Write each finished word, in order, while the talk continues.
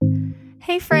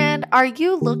Hey friend, are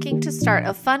you looking to start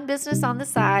a fun business on the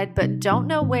side but don't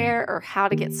know where or how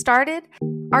to get started?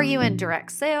 Are you in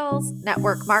direct sales,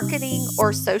 network marketing,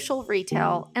 or social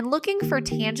retail and looking for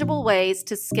tangible ways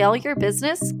to scale your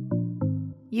business?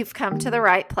 You've come to the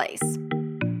right place.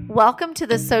 Welcome to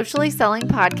the Socially Selling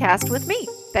Podcast with me,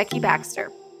 Becky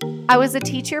Baxter. I was a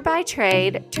teacher by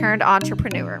trade turned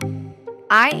entrepreneur.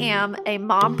 I am a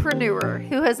mompreneur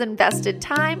who has invested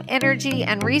time, energy,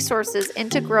 and resources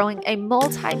into growing a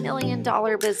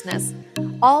multi-million-dollar business,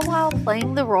 all while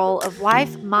playing the role of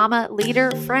wife, mama,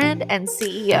 leader, friend, and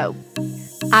CEO.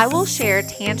 I will share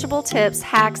tangible tips,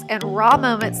 hacks, and raw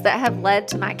moments that have led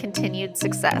to my continued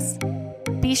success.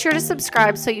 Be sure to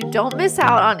subscribe so you don't miss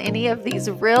out on any of these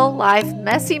real-life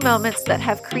messy moments that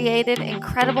have created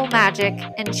incredible magic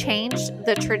and changed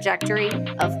the trajectory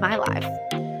of my life.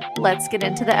 Let's get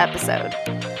into the episode.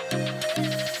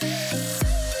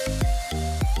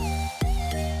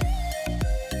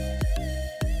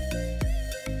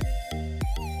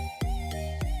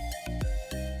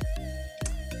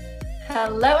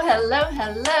 Hello.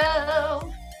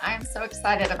 I'm so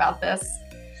excited about this.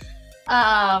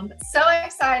 So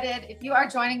excited. If you are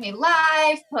joining me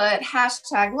live, put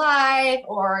hashtag live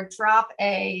or drop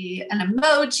an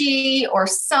emoji or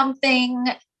something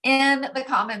in the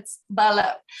comments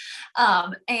below.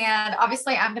 And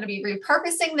obviously I'm going to be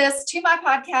repurposing this to my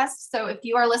podcast. So if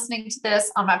you are listening to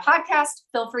this on my podcast,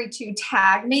 feel free to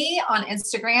tag me on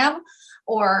Instagram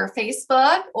or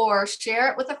Facebook or share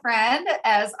it with a friend,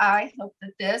 as I hope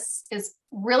that this is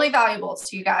really valuable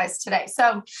to you guys today.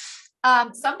 So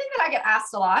something that I get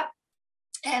asked a lot,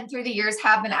 and through the years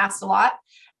have been asked a lot,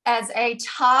 as a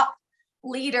top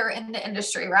leader in the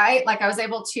industry, right? Like I was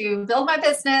able to build my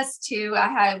business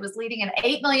I was leading an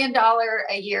 $8 million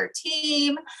a year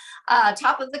team,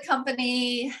 top of the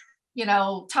company,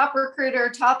 top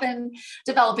recruiter, top in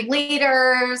developing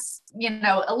leaders,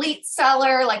 elite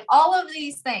seller, like all of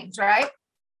these things, right?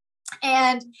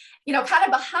 And, kind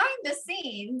of behind the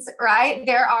scenes, right,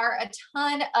 there are a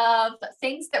ton of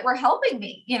things that were helping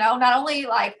me, not only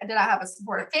like, did I have a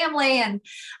supportive family and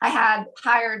I had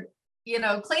hired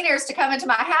cleaners to come into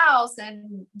my house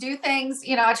and do things,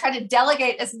 I tried to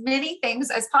delegate as many things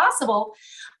as possible.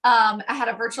 I had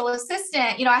a virtual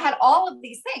assistant, I had all of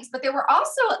these things, but there was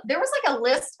like a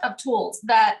list of tools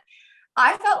that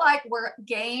I felt like were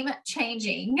game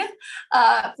changing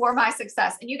for my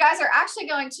success. And you guys are actually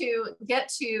going to get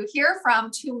to hear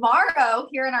from tomorrow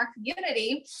here in our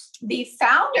community, the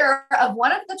founder of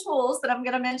one of the tools that I'm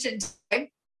going to mention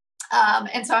today.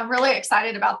 And so I'm really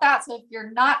excited about that. So if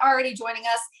you're not already joining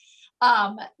us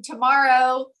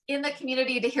tomorrow in the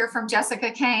community to hear from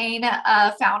Jessica Kane,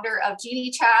 founder of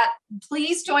Genie Chat,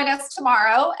 please join us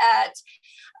tomorrow at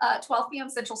 12 p.m.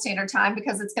 Central Standard Time,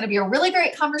 because it's going to be a really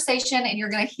great conversation and you're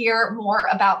going to hear more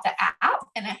about the app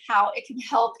and how it can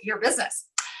help your business.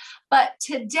 But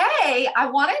today I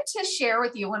wanted to share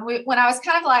with you when I was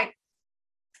kind of like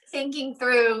thinking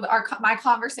through my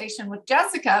conversation with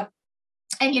Jessica,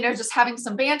 and, just having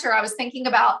some banter, I was thinking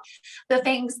about the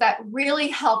things that really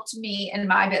helped me in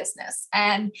my business.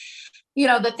 And,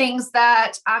 the things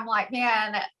that I'm like,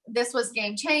 man, this was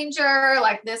game changer.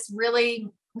 Like this really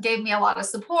gave me a lot of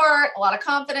support, a lot of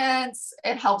confidence.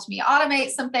 It helped me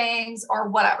automate some things or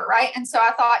whatever. Right. And so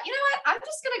I thought, you know what, I'm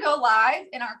just going to go live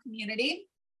in our community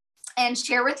and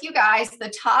share with you guys the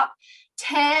top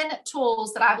 10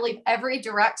 tools that I believe every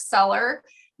direct seller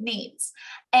needs.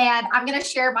 And I'm going to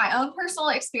share my own personal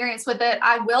experience with it.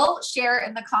 I will share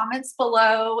in the comments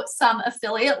below some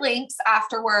affiliate links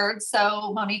afterwards.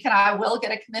 So Monique and I will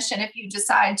get a commission if you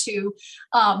decide to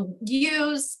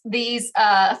use these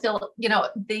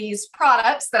these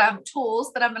products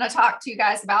tools that I'm going to talk to you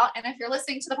guys about. And if you're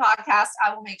listening to the podcast,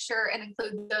 I will make sure and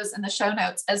include those in the show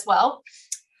notes as well.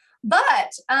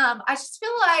 But I just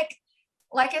feel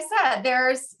like I said,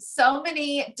 there's so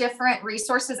many different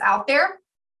resources out there.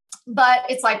 But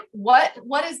it's like, what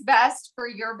is best for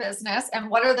your business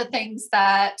and what are the things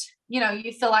that,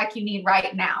 you feel like you need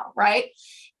right now, right?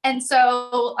 And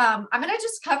so I'm going to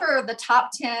just cover the top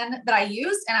 10 that I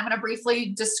used, and I'm going to briefly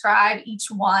describe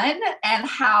each one and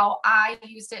how I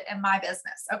used it in my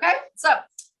business. Okay, so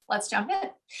let's jump in.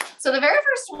 So the very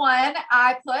first one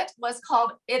I put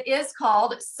is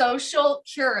called Social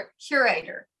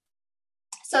Curator.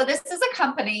 So this is a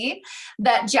company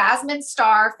that Jasmine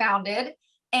Star founded.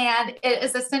 And it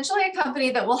is essentially a company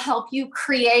that will help you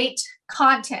create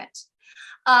content.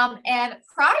 And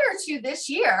prior to this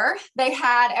year, they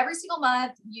had every single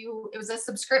month, it was a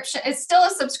subscription. It's still a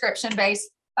subscription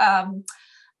based,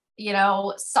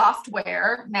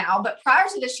 software now. But prior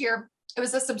to this year, It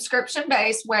was a subscription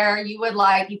base where you would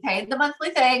like, you paid the monthly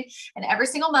thing, and every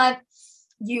single month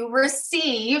you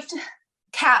received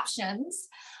captions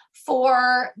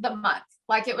for the month.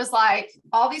 Like it was like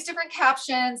all these different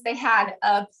captions. They had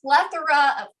a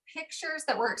plethora of pictures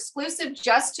that were exclusive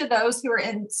just to those who were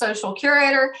in Social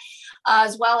Curator,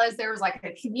 as well as there was like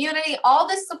a community, all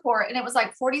this support. And it was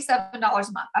like $47 a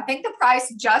month. I think the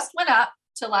price just went up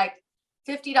to like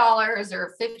 $50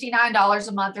 or $59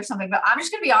 a month or something. But I'm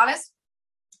just going to be honest.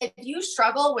 If you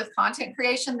struggle with content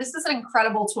creation, this is an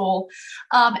incredible tool.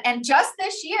 And just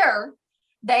this year,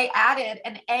 they added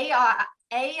an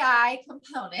AI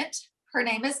component. Her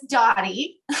name is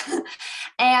Dottie.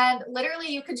 And literally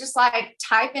you could just like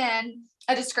type in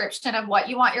a description of what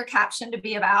you want your caption to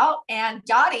be about, and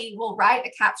Dottie will write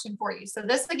a caption for you. So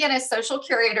this again is Social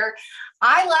Curator.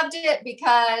 I loved it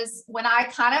because when I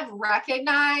kind of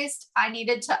recognized I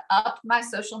needed to up my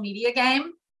social media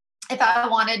game, if I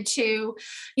wanted to,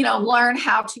 learn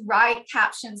how to write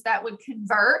captions that would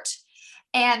convert.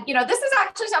 And, this is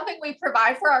actually something we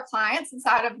provide for our clients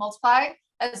inside of Multiply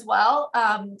as well.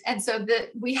 And so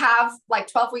we have like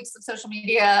 12 weeks of social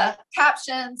media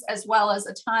captions, as well as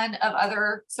a ton of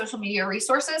other social media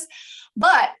resources.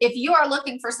 But if you are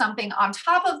looking for something on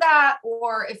top of that,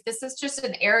 or if this is just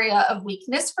an area of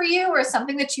weakness for you, or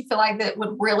something that you feel like that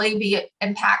would really be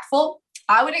impactful,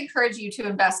 I would encourage you to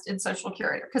invest in Social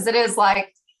Curator, because it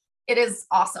is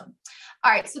awesome.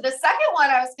 All right. So the second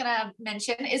one I was going to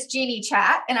mention is Genie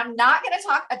Chat. And I'm not going to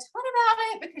talk a ton about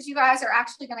it because you guys are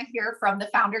actually going to hear from the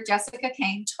founder, Jessica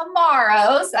Kane,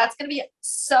 tomorrow. So that's going to be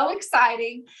so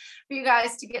exciting for you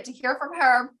guys to get to hear from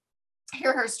her,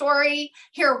 hear her story,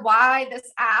 hear why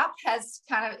this app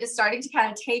is starting to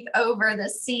kind of take over the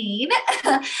scene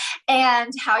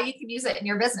and how you can use it in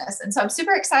your business. And so I'm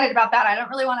super excited about that. I don't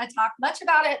really want to talk much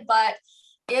about it, but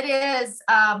it is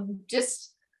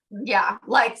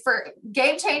like for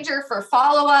game changer for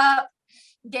follow-up,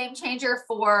 game changer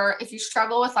for if you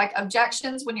struggle with like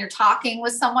objections when you're talking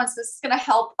with someone. So this is going to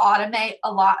help automate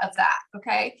a lot of that.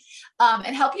 Okay.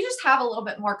 And help you just have a little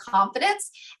bit more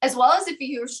confidence, as well as if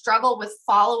you struggle with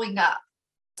following up.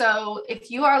 So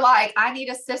if you are like, I need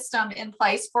a system in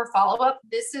place for follow-up,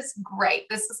 this is great.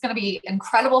 This is going to be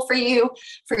incredible for you,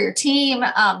 for your team.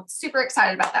 Super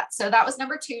excited about that. So that was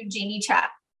number 2, Genie Chat.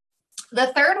 The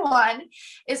third one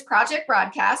is Project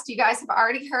Broadcast. You guys have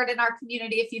already heard in our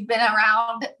community, if you've been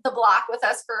around the block with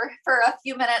us for a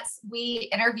few minutes, we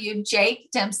interviewed Jake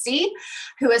Dempsey,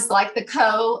 who is like the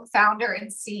co-founder and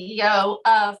CEO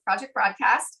of Project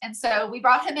Broadcast. And so we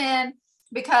brought him in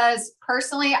because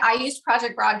personally, I used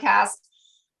Project Broadcast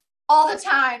all the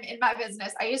time in my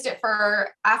business. I used it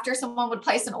for after someone would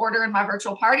place an order in my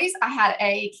virtual parties. I had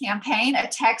a campaign, a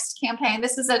text campaign.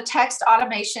 This is a text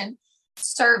automation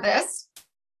service.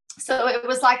 So it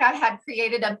was like I had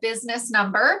created a business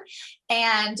number,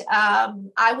 and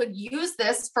I would use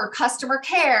this for customer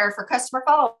care, for customer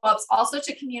follow-ups, also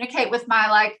to communicate with my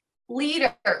like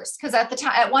leaders. Because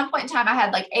at one point in time, I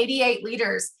had like 88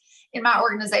 leaders in my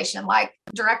organization, like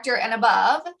director and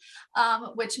above,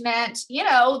 which meant,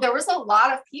 there was a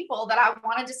lot of people that I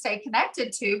wanted to stay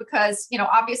connected to because,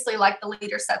 obviously like the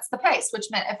leader sets the pace, which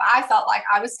meant if I felt like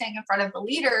I was staying in front of the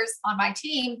leaders on my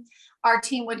team, our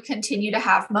team would continue to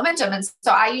have momentum. And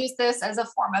so I used this as a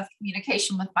form of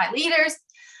communication with my leaders.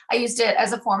 I used it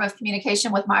as a form of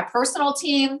communication with my personal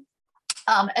team.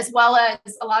 As well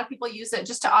as a lot of people use it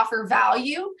just to offer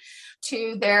value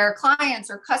to their clients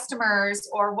or customers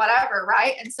or whatever,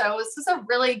 right? And so this is a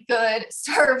really good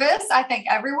service. I think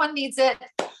everyone needs it.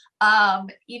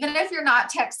 Even if you're not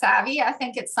tech savvy, I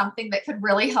think it's something that could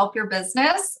really help your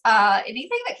business.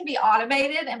 Anything that can be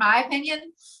automated, in my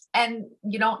opinion, and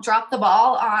you don't drop the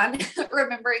ball on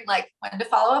remembering like when to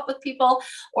follow up with people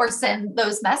or send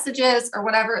those messages or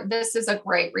whatever, this is a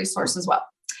great resource as well.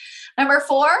 Number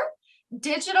 4,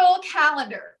 digital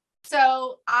calendar.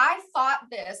 So I fought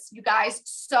this, you guys,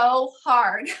 so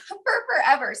hard for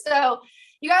forever. So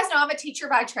you guys know I'm a teacher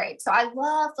by trade. So I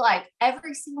loved like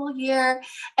every single year,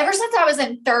 ever since I was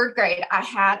in 3rd grade, I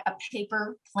had a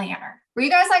paper planner. Were you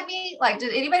guys like me? Like,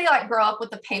 did anybody like grow up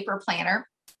with a paper planner?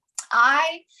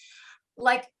 I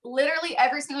like literally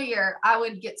every single year, I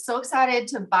would get so excited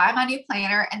to buy my new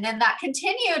planner. And then that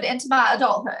continued into my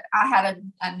adulthood. I had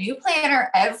a new planner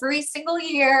every single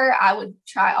year. I would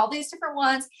try all these different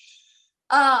ones.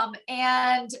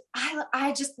 And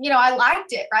I just, I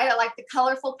liked it, right? I like the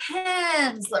colorful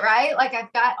pens, right? Like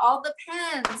I've got all the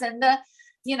pens and the,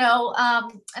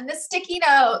 and the sticky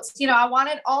notes, I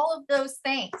wanted all of those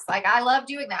things. Like I love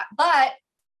doing that, but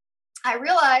I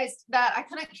realized that I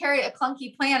couldn't carry a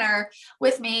clunky planner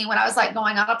with me when I was like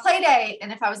going on a play date.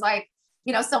 And if I was like,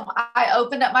 so I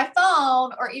opened up my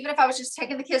phone, or even if I was just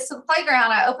taking the kids to the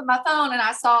playground, I opened my phone and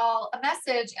I saw a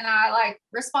message and I like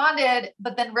responded,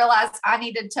 but then realized I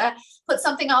needed to put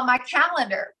something on my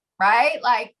calendar, right?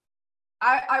 Like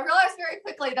I realized very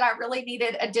quickly that I really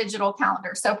needed a digital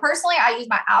calendar. So personally, I use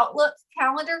my Outlook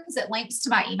calendar because it links to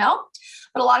my email,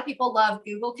 but a lot of people love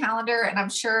Google Calendar, and I'm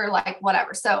sure like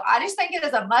whatever. So I just think it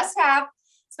is a must have,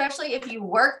 especially if you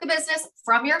work the business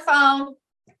from your phone.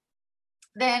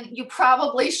 Then you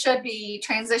probably should be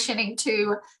transitioning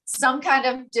to some kind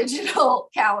of digital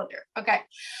calendar. Okay.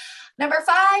 Number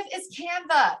 5 is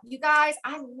Canva. You guys,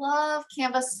 I love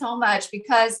Canva so much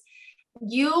because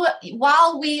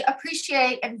while we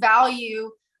appreciate and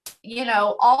value,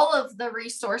 all of the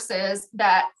resources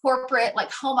that corporate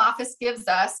like home office gives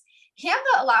us,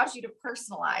 Canva allows you to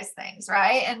personalize things,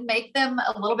 right? And make them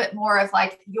a little bit more of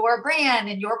like your brand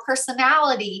and your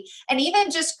personality, and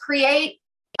even just create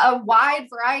a wide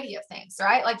variety of things,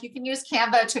 right? Like you can use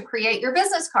Canva to create your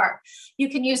business card. You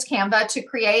can use Canva to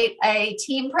create a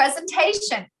team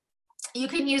presentation. You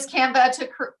can use Canva to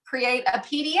create a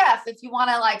PDF if you want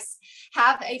to like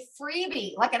have a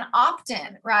freebie, like an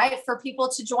opt-in, right? For people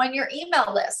to join your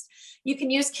email list. You can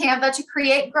use Canva to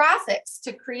create graphics,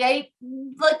 to create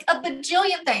like a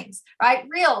bajillion things, right?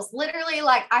 Reels, literally,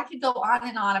 like I could go on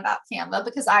and on about Canva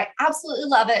because I absolutely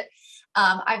love it.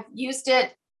 I've used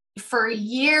it for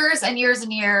years and years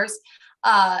and years.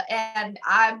 And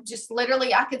I'm just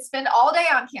literally, I could spend all day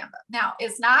on Canva. Now,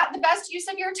 it's not the best use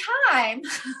of your time,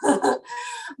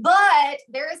 but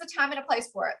there is a time and a place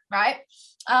for it, right?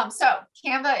 So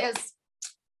Canva is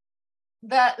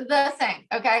the thing.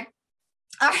 Okay.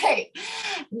 All right.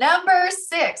 Number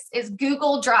 6 is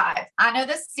Google Drive. I know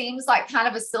this seems like kind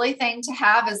of a silly thing to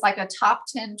have as like a top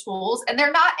 10 tools, and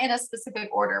they're not in a specific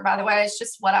order, by the way. It's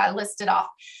just what I listed off.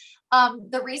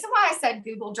 The reason why I said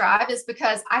Google Drive is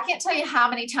because I can't tell you how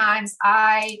many times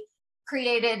I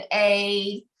created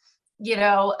a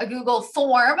Google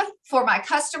form for my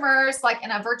customers, like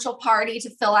in a virtual party to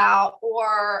fill out,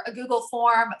 or a Google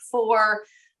form for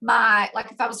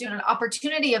like if I was doing an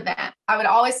opportunity event,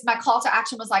 my call to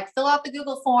action was like, fill out the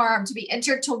Google form to be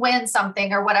entered to win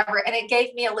something or whatever. And it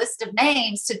gave me a list of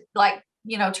names to like,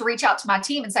 to reach out to my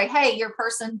team and say, hey, your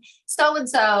person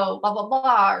so-and-so, blah, blah,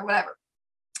 blah, or whatever.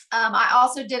 I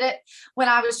also did it when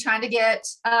I was trying to get,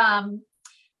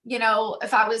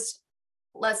 if I was,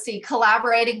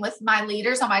 collaborating with my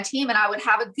leaders on my team, and I would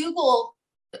have a Google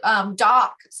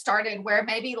doc started where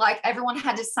maybe like everyone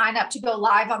had to sign up to go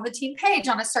live on the team page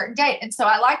on a certain date. And so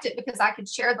I liked it because I could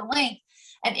share the link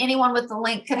and anyone with the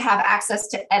link could have access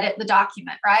to edit the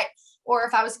document, right? Or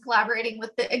if I was collaborating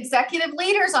with the executive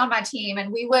leaders on my team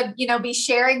and we would, be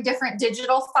sharing different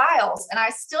digital files. And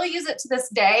I still use it to this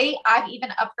day. I've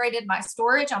even upgraded my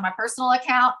storage on my personal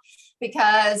account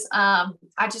because I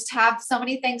just have so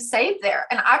many things saved there.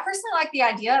 And I personally like the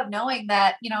idea of knowing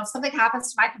that, if something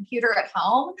happens to my computer at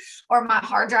home or my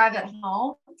hard drive at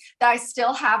home, that I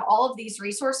still have all of these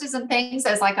resources and things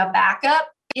as like a backup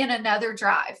in another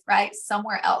drive, right?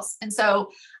 Somewhere else. And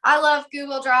so I love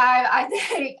Google Drive. I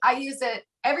think I use it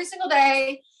every single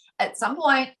day at some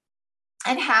point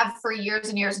and have for years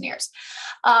and years and years.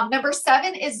 Number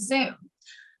 7 is Zoom.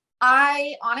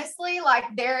 I honestly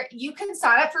you can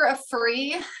sign up for a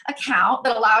free account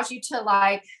that allows you to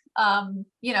I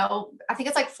think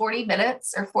it's like 40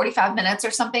 minutes or 45 minutes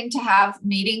or something to have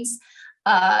meetings.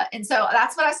 And so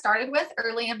that's what I started with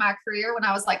early in my career when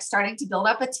I was like starting to build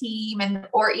up a team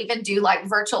or even do like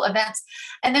virtual events.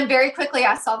 And then very quickly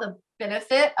I saw the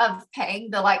benefit of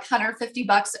paying the like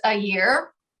 $150 a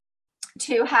year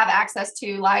to have access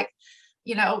to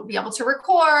be able to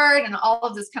record and all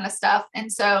of this kind of stuff.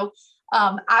 And so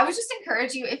I would just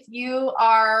encourage you, if you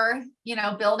are,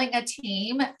 building a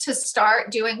team, to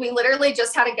start doing, we literally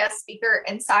just had a guest speaker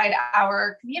inside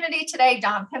our community today,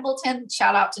 Dawn Pimbleton,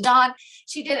 shout out to Dawn.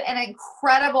 She did an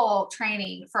incredible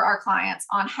training for our clients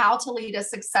on how to lead a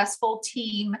successful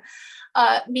team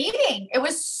meeting. It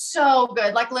was so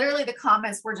good. Like literally the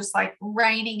comments were just like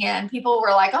raining in. People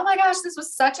were like, oh my gosh, this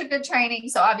was such a good training.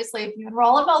 So obviously if you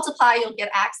enroll in Multiply, you'll get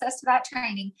access to that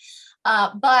training.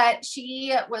 But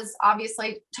she was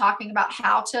obviously talking about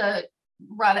how to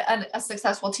run a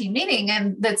successful team meeting.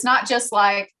 And that's not just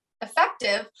like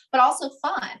effective, but also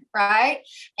fun. Right.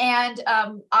 And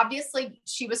obviously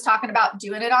she was talking about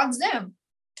doing it on Zoom.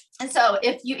 And so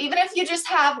even if you just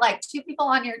have like 2 people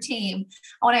on your team,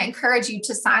 I want to encourage you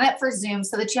to sign up for Zoom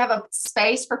so that you have a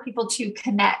space for people to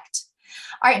connect.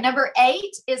 All right. Number 8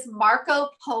 is Marco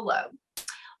Polo,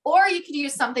 or you could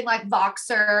use something like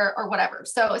Voxer or whatever.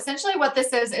 So essentially what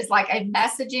this is like a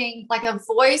messaging, like a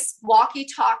voice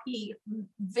walkie-talkie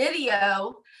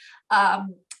video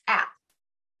app.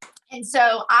 And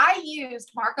so I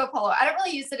used Marco Polo. I don't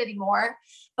really use it anymore,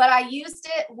 but I used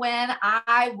it when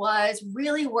I was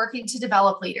really working to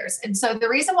develop leaders. And so the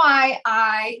reason why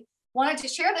I wanted to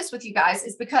share this with you guys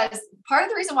is because part of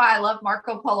the reason why I love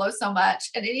Marco Polo so much,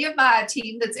 and any of my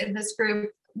team that's in this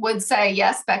group would say,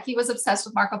 yes, Becky was obsessed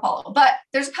with Marco Polo, but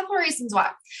there's a couple of reasons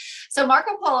why. So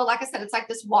Marco Polo, like I said, it's like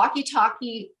this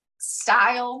walkie-talkie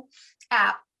style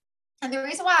app. And the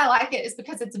reason why I like it is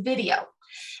because it's video.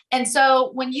 And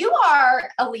so when you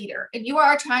are a leader and you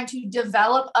are trying to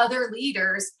develop other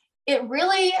leaders, it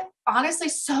really, honestly,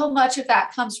 so much of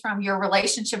that comes from your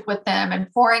relationship with them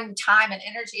and pouring time and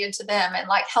energy into them and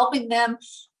like helping them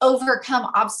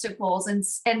overcome obstacles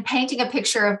and painting a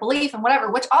picture of belief and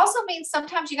whatever, which also means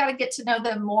sometimes you got to get to know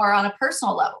them more on a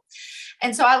personal level.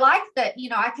 And so I like that,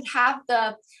 I could have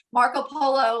the Marco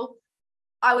Polo.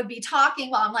 I would be talking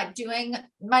while I'm like doing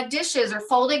my dishes or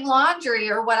folding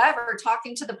laundry or whatever,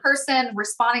 talking to the person,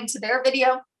 responding to their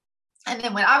video. And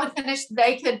then when I would finish,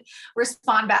 they could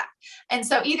respond back. And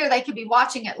so either they could be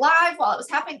watching it live while it was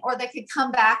happening, or they could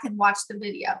come back and watch the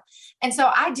video. And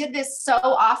so I did this so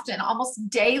often, almost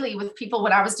daily with people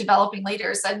when I was developing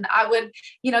leaders. And I would,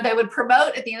 they would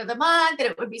promote at the end of the month, and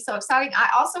it would be so exciting.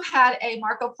 I also had a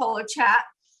Marco Polo chat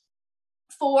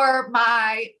for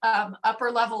my upper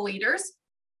level leaders.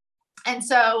 And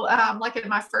so, like in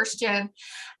my first gen,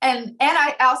 and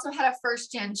I also had a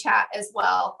first gen chat as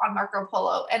well on Marco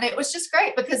Polo. And it was just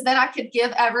great because then I could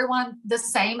give everyone the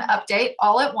same update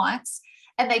all at once,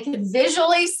 and they could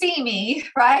visually see me,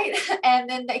 right? And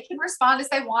then they could respond as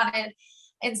they wanted,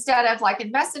 instead of like in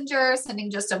Messenger,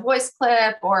 sending just a voice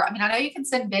clip, or, I know you can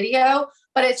send video,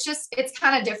 but it's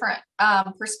kind of different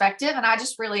perspective. And I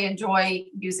just really enjoy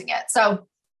using it. So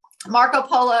Marco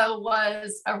Polo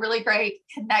was a really great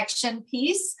connection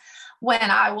piece when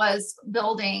I was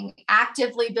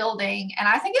actively building. And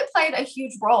I think it played a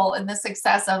huge role in the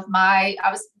success of I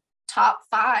was top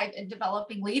 5 in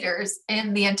developing leaders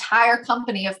in the entire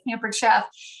company of Pampered Chef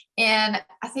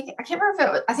I think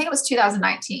it was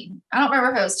 2019. I don't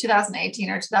remember if it was 2018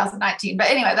 or 2019, but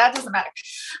anyway, that doesn't matter.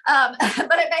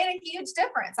 But it made a huge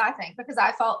difference, I think, because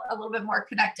I felt a little bit more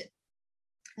connected.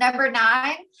 Number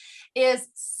 9 is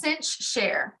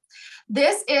CinchShare.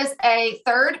 This is a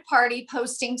third-party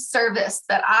posting service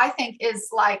that I think is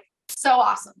like so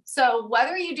awesome. So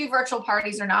whether you do virtual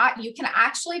parties or not, you can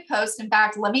actually post. In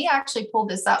fact, let me actually pull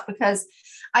this up because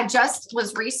I just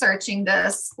was researching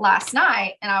this last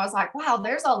night and I was like, wow,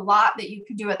 there's a lot that you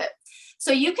can do with it.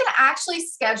 So you can actually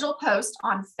schedule posts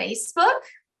on Facebook,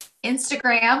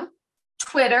 Instagram,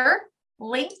 Twitter,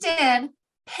 LinkedIn,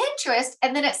 Pinterest,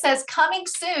 and then it says coming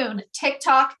soon,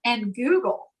 TikTok and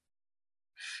Google.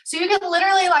 So you can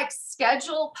literally like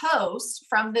schedule posts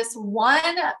from this one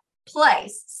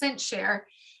place, CinchShare,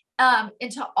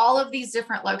 into all of these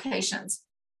different locations.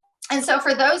 And so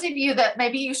for those of you that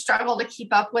maybe you struggle to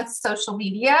keep up with social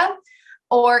media,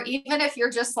 or even if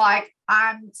you're just like,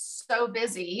 I'm so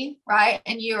busy, right?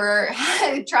 And you're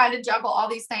trying to juggle all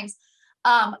these things.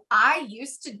 I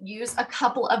used to use a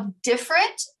couple of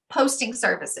different posting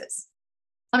services.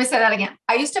 Let me say that again.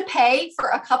 I used to pay for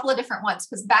a couple of different ones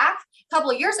because back a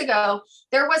couple of years ago,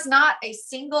 there was not a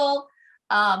single,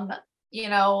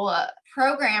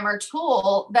 program or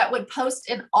tool that would post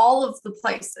in all of the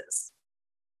places.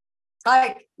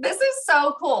 Like, this is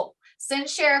so cool.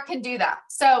 CinchShare can do that.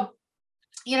 So,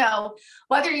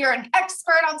 whether you're an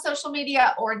expert on social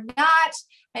media or not,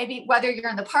 maybe whether you're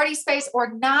in the party space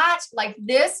or not, like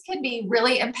this can be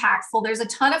really impactful. There's a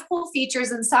ton of cool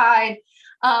features inside.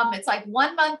 It's like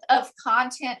 1 month of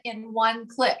content in one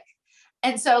click.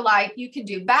 And so like you can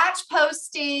do batch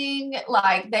posting,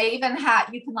 like they even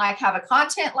you can like have a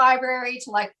content library to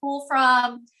like pull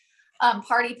from,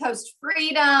 Party Post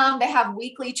Freedom. They have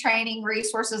weekly training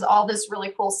resources, all this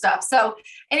really cool stuff. So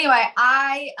anyway,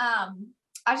 I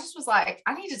just was like,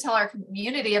 I need to tell our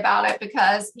community about it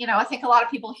because, I think a lot of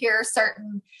people hear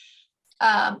certain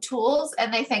tools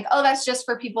and they think, oh, that's just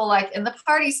for people like in the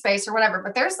party space or whatever,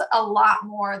 but there's a lot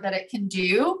more that it can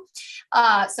do.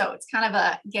 So it's kind of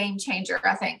a game changer,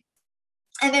 I think.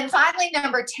 And then finally,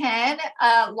 number 10,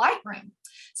 Lightroom.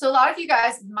 So a lot of you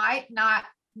guys might not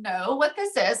know what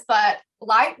this is, but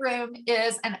Lightroom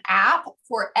is an app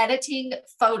for editing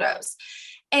photos.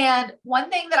 And one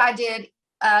thing that I did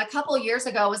a couple of years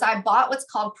ago was I bought what's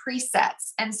called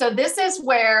presets. And so this is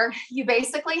where you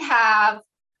basically have,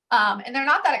 and they're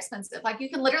not that expensive. Like you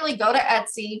can literally go to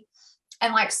Etsy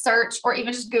and like search, or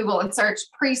even just Google and search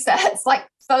presets, like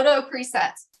photo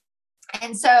presets.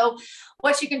 And so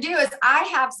what you can do is I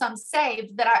have some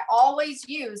saved that I always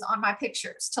use on my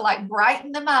pictures to like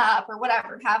brighten them up or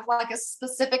whatever, have like a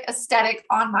specific aesthetic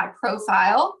on my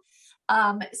profile.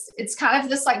 It's kind of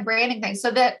this like branding thing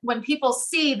so that when people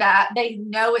see that, they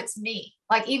know it's me.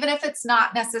 Like, even if it's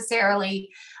not necessarily,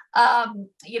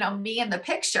 me in the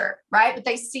picture, right? But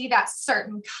they see that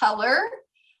certain color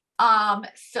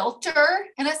filter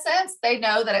in a sense, they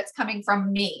know that it's coming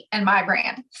from me and my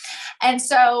brand. And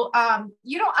so, I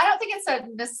don't think it's a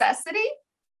necessity,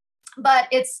 but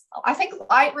I think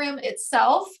Lightroom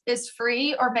itself is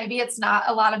free, or maybe it's not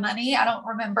a lot of money. I don't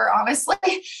remember honestly,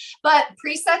 but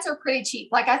presets are pretty cheap.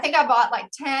 Like, I think I bought like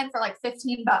 10 for like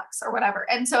 $15 or whatever.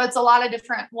 And so it's a lot of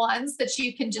different ones that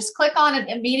you can just click on and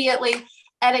immediately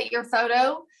edit your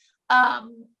photo.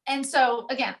 And so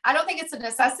again, I don't think it's a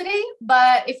necessity,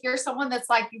 but if you're someone that's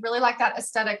like, you really like that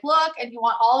aesthetic look and you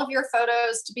want all of your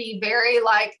photos to be very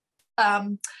like,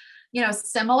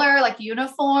 similar, like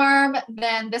uniform,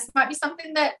 then this might be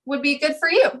something that would be good for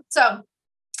you. So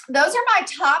those are my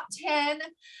top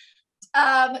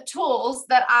 10 tools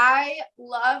that I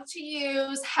love to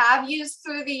use, have used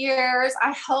through the years.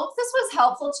 I hope this was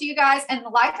helpful to you guys. And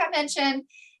like I mentioned,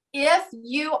 if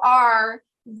you are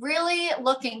really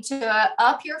looking to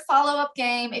up your follow-up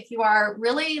game, if you are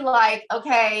really like,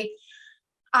 okay,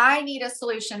 I need a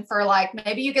solution for like,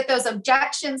 maybe you get those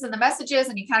objections in the messages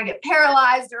and you kind of get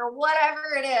paralyzed or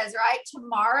whatever it is, right?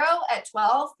 Tomorrow at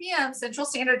 12 p.m. Central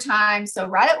Standard Time. So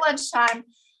right at lunchtime,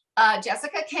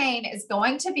 Jessica Kane is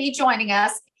going to be joining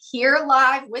us here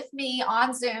live with me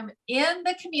on Zoom in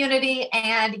the community.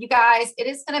 And you guys, it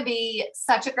is going to be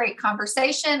such a great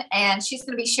conversation. And she's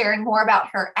going to be sharing more about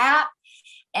her app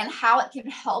and how it can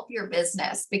help your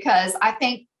business, because I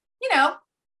think,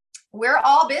 we're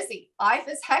all busy. Life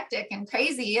is hectic and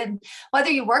crazy. And whether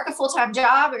you work a full-time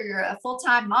job or you're a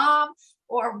full-time mom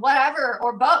or whatever,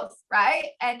 or both, right?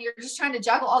 And you're just trying to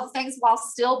juggle all the things while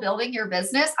still building your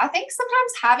business. I think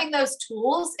sometimes having those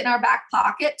tools in our back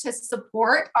pocket to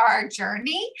support our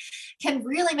journey can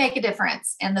really make a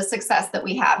difference in the success that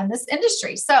we have in this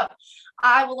industry. So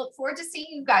I will look forward to seeing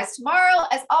you guys tomorrow.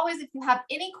 As always, if you have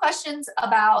any questions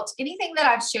about anything that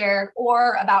I've shared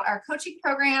or about our coaching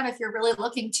program, if you're really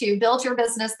looking to build your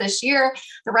business this year,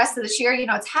 the rest of this year,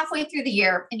 it's halfway through the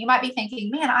year and you might be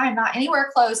thinking, man, I am not anywhere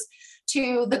close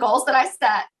to the goals that I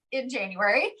set in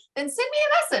January, then send me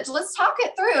a message. Let's talk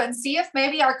it through and see if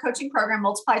maybe our coaching program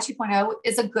Multiply 2.0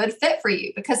 is a good fit for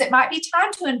you, because it might be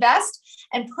time to invest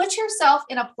and put yourself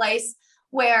in a place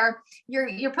where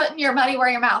you're putting your money where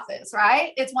your mouth is,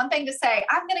 right? It's one thing to say,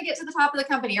 I'm going to get to the top of the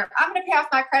company, or I'm going to pay off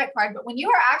my credit card. But when you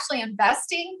are actually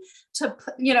investing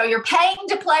you're paying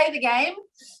to play the game,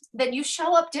 then you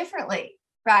show up differently,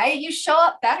 right? You show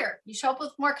up better. You show up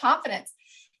with more confidence.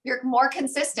 You're more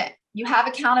consistent. You have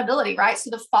accountability, right?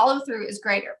 So the follow through is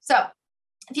greater. So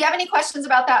if you have any questions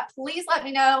about that, please let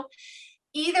me know.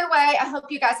 Either way, I hope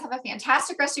you guys have a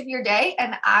fantastic rest of your day,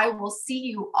 and I will see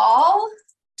you all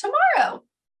tomorrow.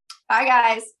 Bye,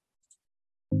 guys.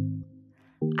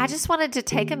 I just wanted to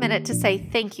take a minute to say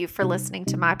thank you for listening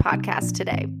to my podcast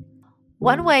today.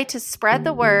 One way to spread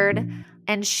the word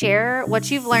and share what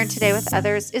you've learned today with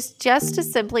others is just to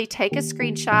simply take a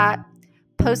screenshot,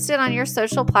 post it on your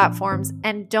social platforms,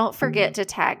 and don't forget to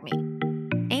tag me.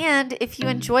 And if you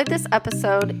enjoyed this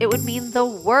episode, it would mean the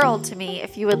world to me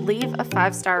if you would leave a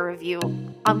 5-star review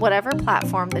on whatever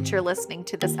platform that you're listening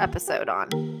to this episode on.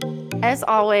 As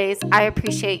always, I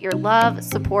appreciate your love,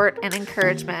 support, and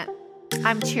encouragement.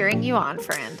 I'm cheering you on,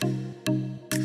 friend.